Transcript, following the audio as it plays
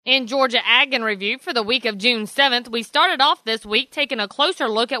In Georgia Ag in Review for the week of June 7th, we started off this week taking a closer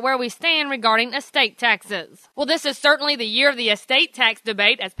look at where we stand regarding estate taxes. Well, this is certainly the year of the estate tax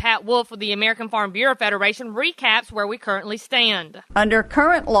debate as Pat Wolf with the American Farm Bureau Federation recaps where we currently stand. Under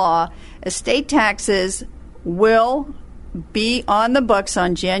current law, estate taxes will be on the books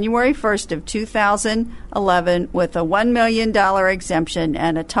on January 1st of 2011 with a $1 million exemption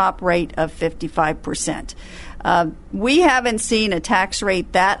and a top rate of 55%. We haven't seen a tax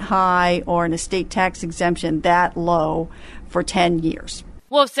rate that high or an estate tax exemption that low for 10 years.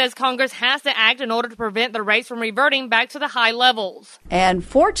 Wolf says Congress has to act in order to prevent the rates from reverting back to the high levels. And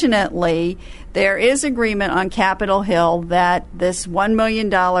fortunately, there is agreement on Capitol Hill that this $1 million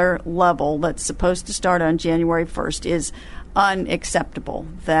level that's supposed to start on January 1st is unacceptable,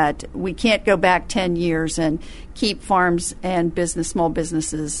 that we can't go back 10 years and keep farms and small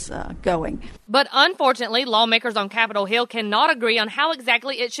businesses going. But unfortunately, lawmakers on Capitol Hill cannot agree on how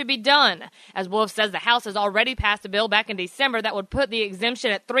exactly it should be done. As Wolf says, the House has already passed a bill back in December that would put the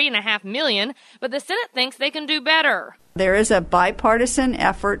exemption at $3.5 million, but the Senate thinks they can do better. There is a bipartisan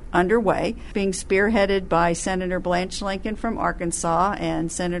effort underway, being spearheaded by Senator Blanche Lincoln from Arkansas and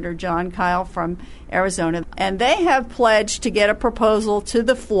Senator John Kyle from Arizona. And they have pledged to get a proposal to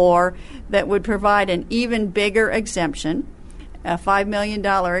the floor that would provide an even bigger exemption, a $5 million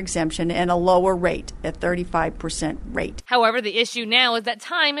exemption, and a lower rate, a 35% rate. However, the issue now is that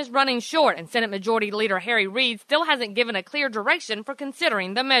time is running short, and Senate Majority Leader Harry Reid still hasn't given a clear direction for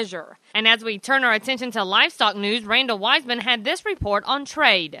considering the measure. And as we turn our attention to livestock news, Randall Wiseman had this report on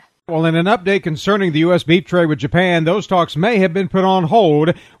trade. Well, in an update concerning the U.S. beef trade with Japan, those talks may have been put on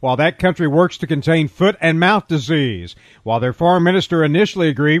hold while that country works to contain foot and mouth disease. While their foreign minister initially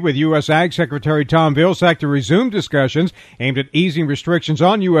agreed with U.S. Ag Secretary Tom Vilsack to resume discussions aimed at easing restrictions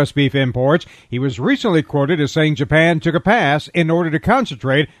on U.S. beef imports, he was recently quoted as saying Japan took a pass in order to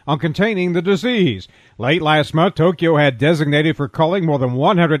concentrate on containing the disease. Late last month, Tokyo had designated for culling more than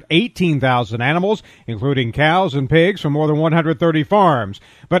 118,000 animals, including cows and pigs from more than 130 farms.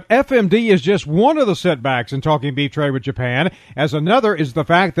 But FMD is just one of the setbacks in talking beef trade with Japan, as another is the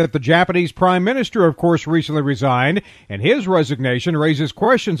fact that the Japanese Prime Minister, of course, recently resigned, and his resignation raises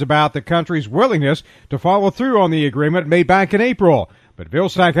questions about the country's willingness to follow through on the agreement made back in April. But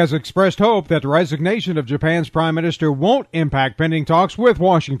Vilsack has expressed hope that the resignation of Japan's Prime Minister won't impact pending talks with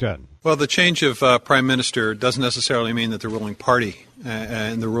Washington. Well, the change of Prime Minister doesn't necessarily mean that the ruling party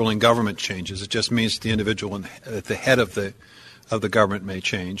and the ruling government changes. It just means the individual at the head of the government may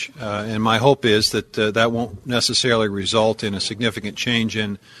change. And my hope is that that won't necessarily result in a significant change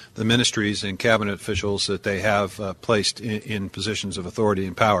in the ministries and cabinet officials that they have placed in positions of authority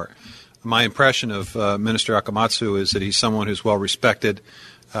and power. My impression of Minister Akamatsu is that he's someone who's well respected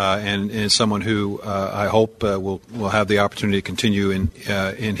and is someone who I hope will have the opportunity to continue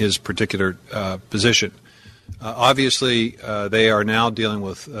in his particular position. Obviously, they are now dealing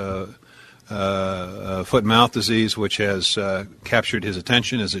with foot and mouth disease, which has captured his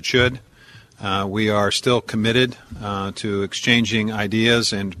attention as it should. We are still committed to exchanging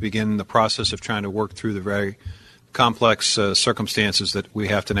ideas and begin the process of trying to work through the very complex circumstances that we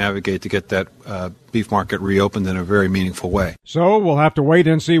have to navigate to get that beef market reopened in a very meaningful way. So we'll have to wait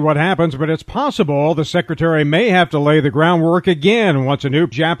and see what happens, but it's possible the secretary may have to lay the groundwork again once a new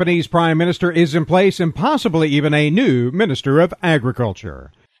Japanese prime minister is in place and possibly even a new minister of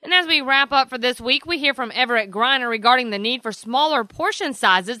agriculture. And as we wrap up for this week, we hear from Everett Griner regarding the need for smaller portion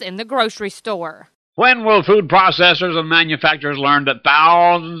sizes in the grocery store. When will food processors and manufacturers learn that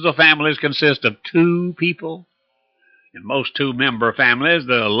thousands of families consist of two people? In most two-member families,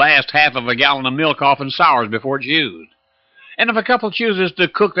 the last half of a gallon of milk often sours before it's used. And if a couple chooses to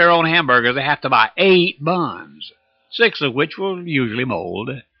cook their own hamburgers, they have to buy 8 buns, 6 of which will usually mold.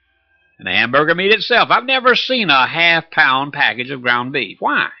 And the hamburger meat itself, I've never seen a half-pound package of ground beef.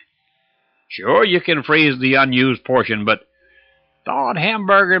 Why? Sure, you can freeze the unused portion, but thawed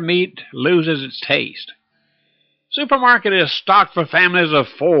hamburger meat loses its taste. Supermarket is stocked for families of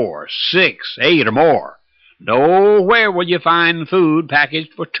 4, 6, 8, or more. Nowhere will you find food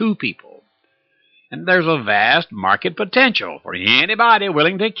packaged for 2 people. And there's a vast market potential for anybody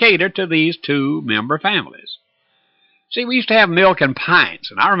willing to cater to these two-member families. See, we used to have milk in pints,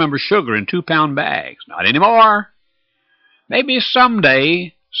 and I remember sugar in 2-pound bags. Not anymore. Maybe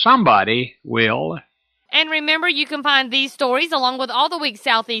someday somebody will. And remember, you can find these stories along with all the week's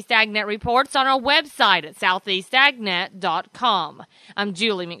Southeast AgNet reports on our website at southeastagnet.com. I'm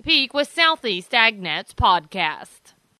Julie McPeak with Southeast AgNet's podcast.